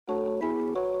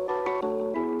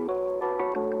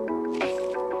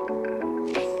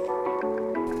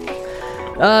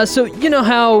So you know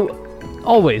how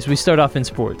always we start off in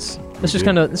sports. That's just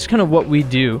kind of what we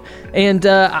do. And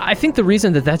I think the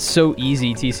reason that that's so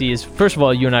easy, TC, is first of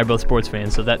all, you and I are both sports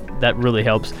fans, so that really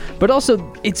helps. But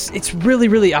also, it's really,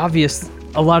 really obvious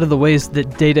a lot of the ways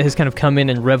that data has kind of come in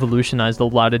and revolutionized a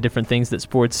lot of different things that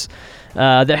sports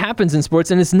that happens in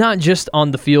sports. And it's not just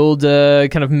on the field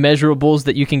kind of measurables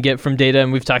that you can get from data.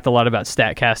 And we've talked a lot about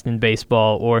StatCast in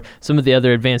baseball or some of the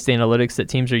other advanced analytics that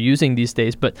teams are using these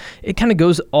days. But it kind of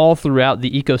goes all throughout the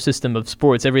ecosystem of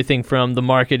sports, everything from the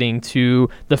marketing to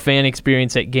the fan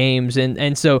experience at games.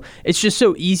 And so it's just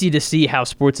so easy to see how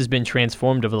sports has been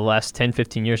transformed over the last 10,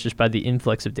 15 years just by the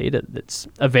influx of data that's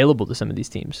available to some of these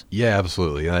teams. Yeah, absolutely.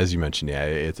 As you mentioned,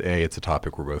 it's a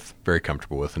topic we're both very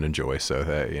comfortable with and enjoy. So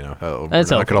that, I'm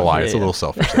not going to lie, it's a little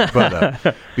selfish.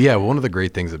 But yeah, one of the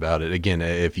great things about it, again,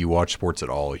 if you watch sports at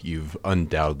all, you've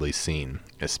undoubtedly seen,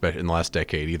 especially in the last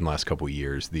decade, even the last couple of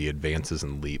years, the advances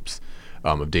and leaps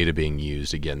of data being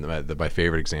used. Again, my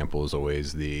favorite example is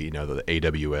always the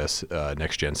AWS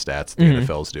next gen stats the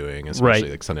NFL's doing,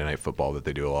 especially like Sunday Night Football that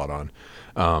they do a lot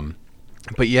on.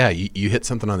 But yeah, you hit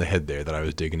something on the head there that I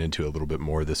was digging into a little bit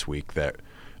more this week that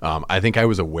I think I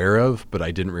was aware of, but I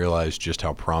didn't realize just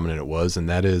how prominent it was, and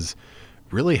that is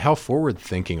really how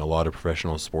forward-thinking a lot of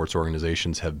professional sports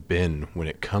organizations have been when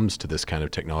it comes to this kind of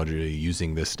technology,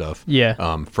 using this stuff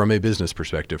from a business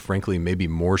perspective, frankly, maybe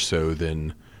more so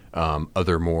than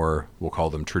other more, we'll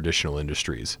call them traditional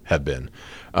industries have been.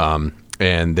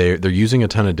 And they're using a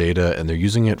ton of data, and they're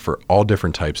using it for all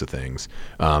different types of things.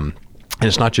 And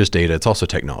it's not just data; it's also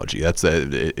technology. That's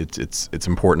it's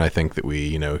important, I think, that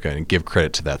we kind of give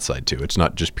credit to that side too. It's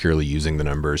not just purely using the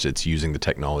numbers; it's using the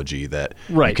technology that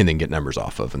you can then get numbers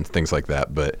off of and things like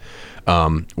that. But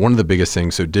one of the biggest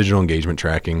things, so digital engagement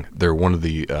tracking, they're one of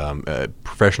the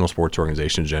professional sports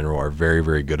organizations in general are very,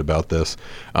 very good about this.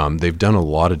 They've done a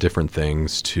lot of different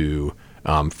things to,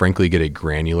 frankly, get a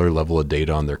granular level of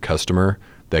data on their customer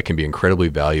that can be incredibly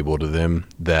valuable to them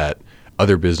that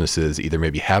other businesses either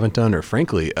maybe haven't done or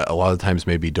frankly a lot of times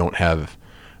maybe don't have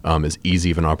as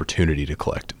easy of an opportunity to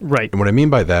collect. Right. And what I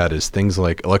mean by that is things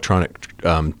like electronic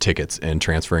tickets and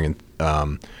transferring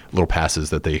little passes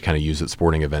that they kind of use at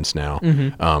sporting events now,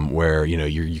 where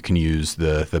you can use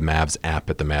the Mavs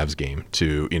app at the Mavs game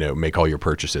to make all your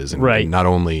purchases and not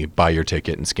only buy your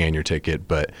ticket and scan your ticket,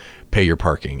 but pay your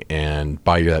parking and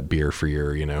buy that beer for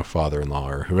your father-in-law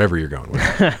or whoever you're going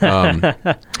with.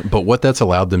 But what that's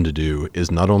allowed them to do is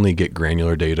not only get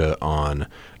granular data on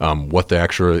what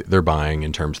they're buying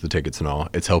in terms of the tickets and all,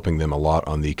 it's helping them a lot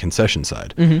on the concession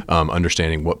side,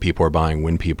 understanding what people are buying,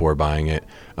 when people are buying it.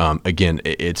 Again,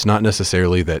 it's not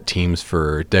necessarily that teams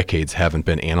for decades haven't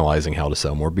been analyzing how to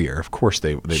sell more beer. Of course,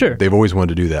 they've always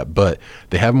wanted to do that, but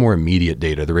they have more immediate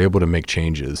data. They're able to make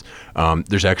changes.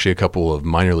 There's actually a couple of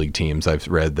minor league teams I've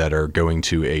read that are going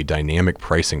to a dynamic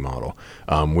pricing model,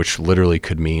 which literally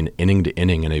could mean inning to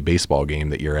inning in a baseball game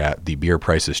that you're at, the beer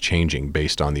price is changing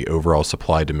based on the overall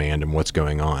supply demand and what's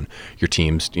going on. Your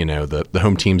team's, the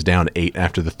home team's down 8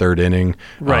 after the third inning.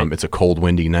 It's a cold,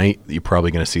 windy night. You're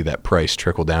probably going to see that price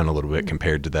trickle down a little bit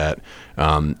compared to that,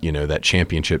 that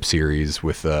championship series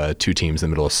with 2 teams in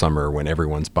the middle of summer when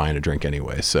everyone's buying a drink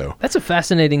anyway. So that's a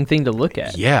fascinating thing to look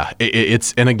at. Yeah,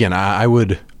 it's and again, I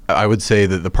would say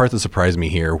that the part that surprised me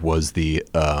here was the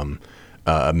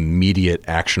immediate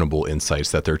actionable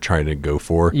insights that they're trying to go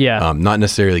for. Not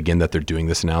necessarily, again, that they're doing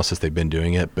this analysis, they've been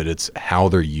doing it, but it's how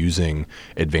they're using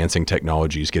advancing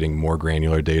technologies, getting more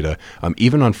granular data,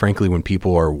 even on, frankly, when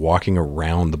people are walking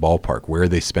around the ballpark, where are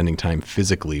they spending time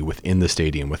physically within the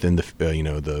stadium, within the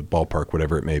the ballpark,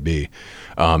 whatever it may be,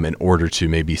 in order to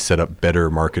maybe set up better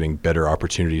marketing, better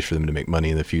opportunities for them to make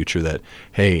money in the future. That,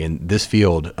 hey, in this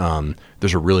field,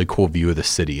 there's a really cool view of the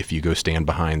city if you go stand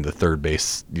behind the third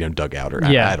base dugout, or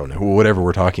I don't know, whatever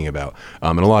we're talking about.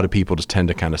 And a lot of people just tend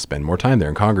to kind of spend more time there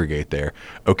and congregate there.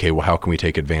 Okay, well, how can we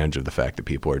take advantage of the fact that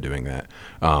people are doing that?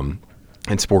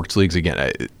 And sports leagues,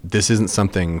 again, this isn't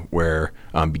something where,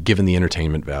 given the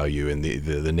entertainment value and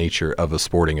the nature of a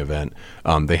sporting event,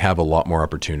 they have a lot more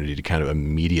opportunity to kind of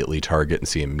immediately target and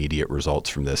see immediate results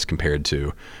from this compared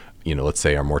to, let's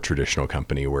say our more traditional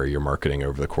company where you're marketing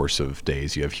over the course of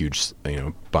days, you have huge,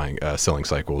 selling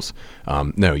cycles.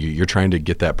 No, you're trying to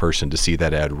get that person to see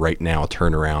that ad right now,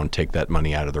 turn around, take that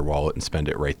money out of their wallet and spend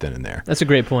it right then and there. That's a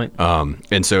great point.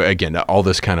 And so again, all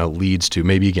this kind of leads to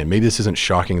maybe this isn't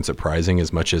shocking and surprising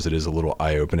as much as it is a little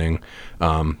eye-opening.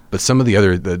 But some of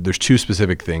there's 2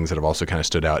 specific things that have also kind of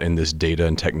stood out in this data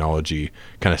and technology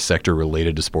kind of sector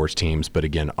related to sports teams, but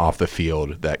again, off the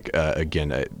field that,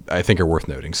 I think are worth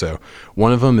noting. So So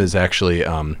one of them is actually,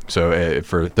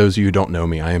 for those of you who don't know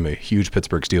me, I am a huge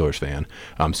Pittsburgh Steelers fan.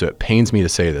 So it pains me to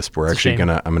say this, but I'm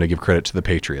going to give credit to the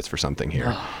Patriots for something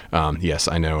here. Yes,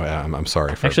 I know. I'm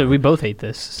sorry. Actually, we both hate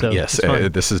this. So yes,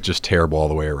 this is just terrible all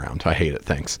the way around. I hate it.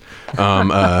 Thanks.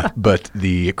 But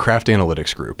the Kraft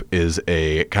Analytics Group is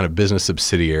a kind of business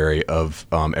subsidiary of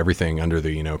everything under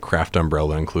the Kraft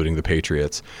umbrella, including the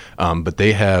Patriots. But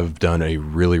they have done a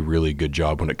really, really good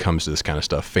job when it comes to this kind of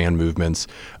stuff. Fan movements,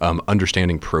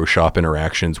 understanding pro shop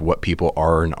interactions, what people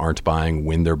are and aren't buying,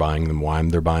 when they're buying them, why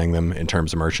they're buying them in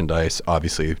terms of merchandise.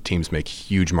 Obviously, teams make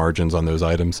huge margins on those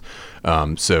items.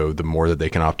 So the more that they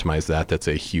can optimize that, that's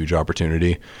a huge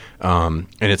opportunity. And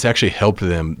it's actually helped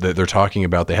them. They're talking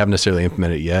about, they haven't necessarily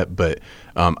implemented it yet, but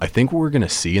I think what we're going to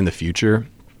see in the future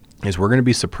is we're going to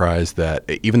be surprised that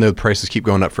even though the prices keep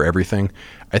going up for everything,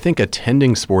 I think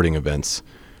attending sporting events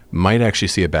might actually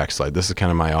see a backslide. This is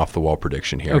kind of my off-the-wall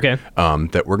prediction here. Okay.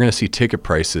 That we're going to see ticket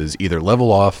prices either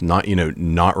level off, not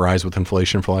rise with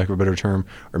inflation, for lack of a better term,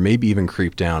 or maybe even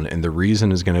creep down. And the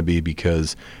reason is going to be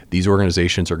because these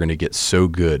organizations are going to get so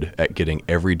good at getting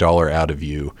every dollar out of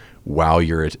you while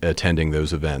you're attending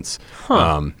those events.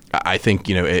 I think,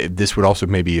 this would also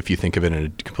maybe, if you think of it in a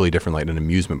completely different light, an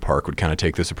amusement park would kind of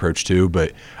take this approach too,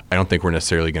 but I don't think we're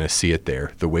necessarily going to see it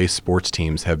there. The way sports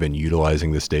teams have been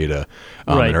utilizing this data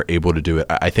and are able to do it,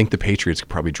 I think the Patriots could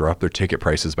probably drop their ticket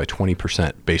prices by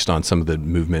 20% based on some of the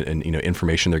movement and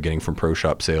information they're getting from pro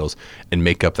shop sales and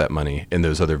make up that money in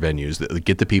those other venues.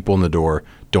 Get the people in the door,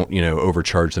 don't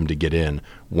overcharge them to get in.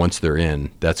 Once they're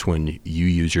in, that's when you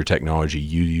use your technology,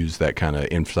 you use that kind of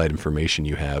inside information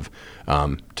you have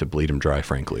to bleed them dry,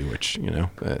 frankly, which,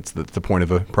 that's the point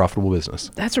of a profitable business.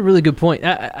 That's a really good point.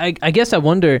 I guess I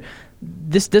wonder,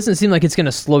 this doesn't seem like it's going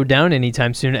to slow down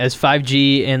anytime soon as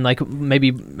 5G and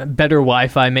maybe better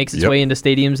Wi-Fi makes its way into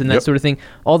stadiums and that sort of thing.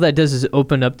 All that does is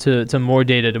open up to more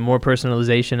data, to more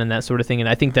personalization and that sort of thing. And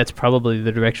I think that's probably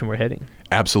the direction we're heading.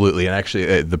 Absolutely. And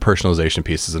actually, the personalization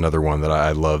piece is another one that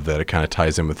I love, that it kind of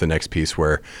ties in with the next piece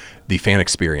where the fan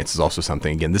experience is also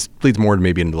something. Again, this bleeds more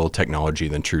maybe into a little technology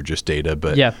than true just data,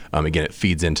 but again, it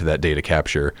feeds into that data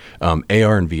capture. AR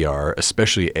and VR,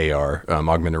 especially AR,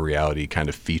 augmented reality kind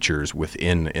of features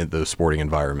within those sporting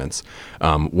environments.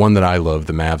 One that I love,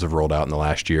 the Mavs have rolled out in the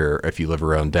last year. If you live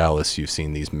around Dallas, you've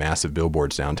seen these massive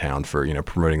billboards downtown for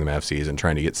promoting the Mavs season,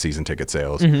 trying to get season ticket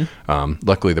sales.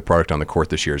 Luckily, the product on the court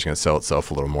this year is going to sell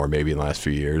itself a little more, maybe in the last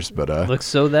few years. But looks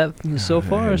so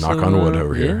far. Knock on wood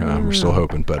over here. We're still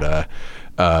hoping, but.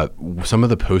 Some of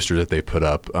the posters that they put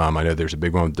up, I know there's a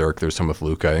big one with Dirk, there's some with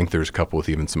Luka, I think there's a couple with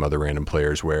even some other random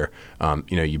players where,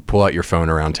 you pull out your phone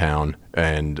around town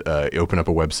and you open up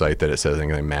a website that it says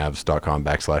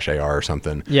mavs.com/AR or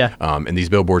something. And these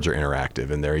billboards are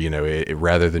interactive, and they're,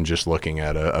 rather than just looking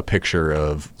at a picture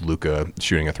of Luka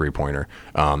shooting a three-pointer,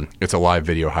 it's a live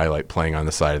video highlight playing on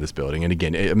the side of this building. And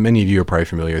again, many of you are probably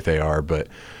familiar with AR, but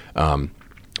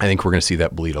I think we're going to see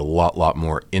that bleed a lot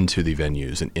more into the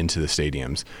venues and into the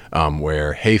stadiums,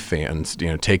 where, hey, fans,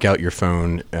 take out your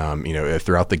phone,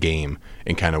 throughout the game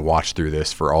and kind of watch through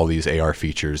this for all these AR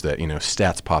features that,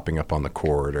 stats popping up on the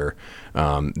court or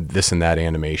this and that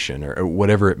animation or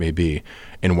whatever it may be.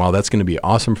 And while that's going to be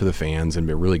awesome for the fans and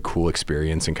be a really cool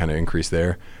experience and kind of increase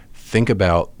there, think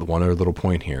about one other little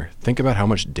point here. Think about how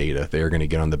much data they are going to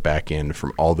get on the back end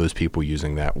from all those people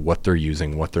using that, what they're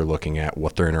using, what they're looking at,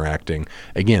 what they're interacting.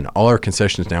 Again, all our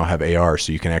concessions now have AR,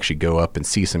 so you can actually go up and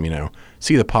see some,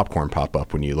 see the popcorn pop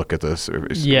up when you look at this, or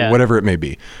whatever it may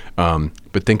be.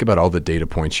 But think about all the data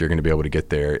points you're going to be able to get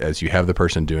there as you have the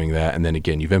person doing that. And then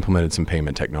again, you've implemented some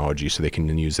payment technology so they can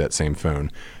then use that same phone.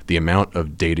 The amount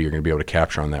of data you're going to be able to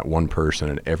capture on that one person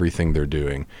and everything they're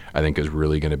doing, I think is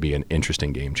really going to be an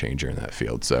interesting game changer in that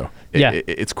field. So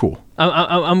it's cool.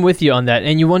 I'm with you on that.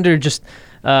 And you wonder just,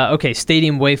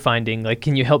 stadium wayfinding. Like,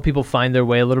 can you help people find their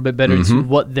way a little bit better to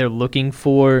what they're looking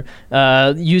for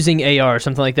using AR or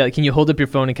something like that? Can you hold up your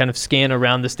phone and kind of scan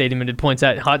around the stadium and it points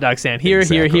out hot dog stand here,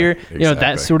 here,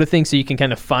 that sort of thing, so you can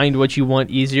kind of find what you want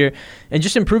easier, and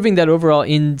just improving that overall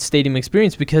in-stadium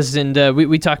experience. Because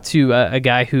we talked to a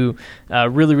guy who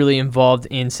really involved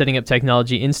in setting up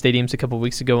technology in stadiums a couple of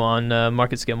weeks ago on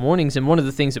MarketScale Mornings, and one of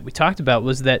the things that we talked about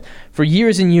was that for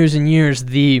years and years,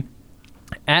 the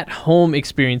at-home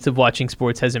experience of watching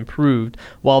sports has improved,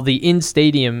 while the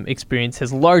in-stadium experience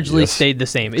has largely stayed the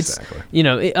same. It's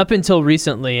up until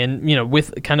recently, and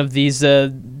with kind of these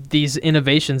these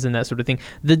innovations and that sort of thing.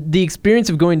 The experience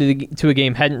of going to a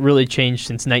game hadn't really changed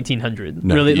since 1900.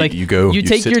 No, really, you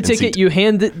take your ticket, you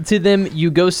hand it to them, you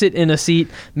go sit in a seat.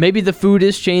 Maybe the food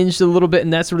has changed a little bit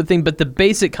and that sort of thing, but the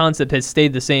basic concept has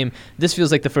stayed the same. This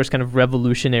feels like the first kind of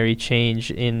revolutionary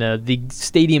change in the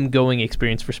stadium going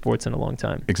experience for sports in a long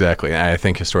time. Exactly. I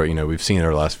think historically, we've seen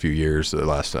over the last few years,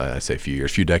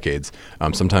 few decades,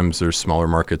 sometimes there's smaller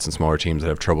markets and smaller teams that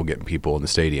have trouble getting people in the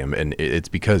stadium, and it's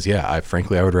because I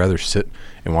would rather sit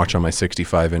and watch on my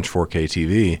 65-inch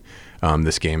 4K TV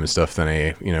this game and stuff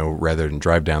than rather than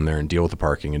drive down there and deal with the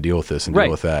parking and deal with this and deal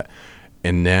with that.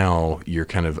 And now you're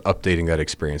kind of updating that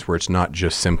experience where it's not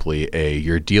just simply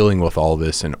you're dealing with all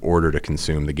this in order to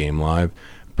consume the game live,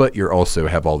 but you also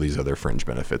have all these other fringe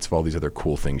benefits of all these other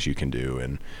cool things you can do.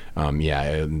 And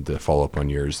and to follow up on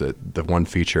yours, that the one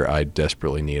feature I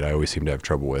desperately need, I always seem to have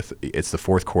trouble with, it's the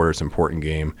fourth quarter. It's an important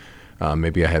game.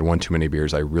 Maybe I had one too many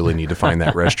beers. I really need to find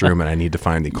that restroom, and I need to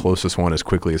find the closest one as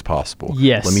quickly as possible.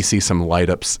 Yes. Let me see some light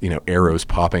ups, arrows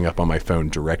popping up on my phone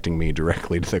directing me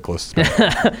directly to the closest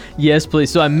one. Yes, please.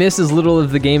 So I miss as little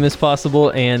of the game as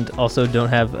possible and also don't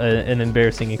have an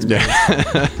embarrassing experience.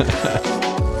 Yeah.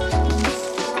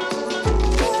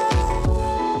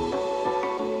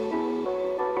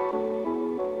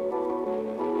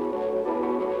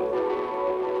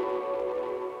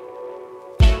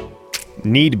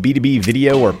 Need B2B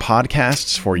video or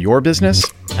podcasts for your business?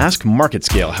 Ask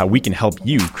MarketScale how we can help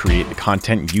you create the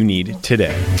content you need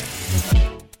today.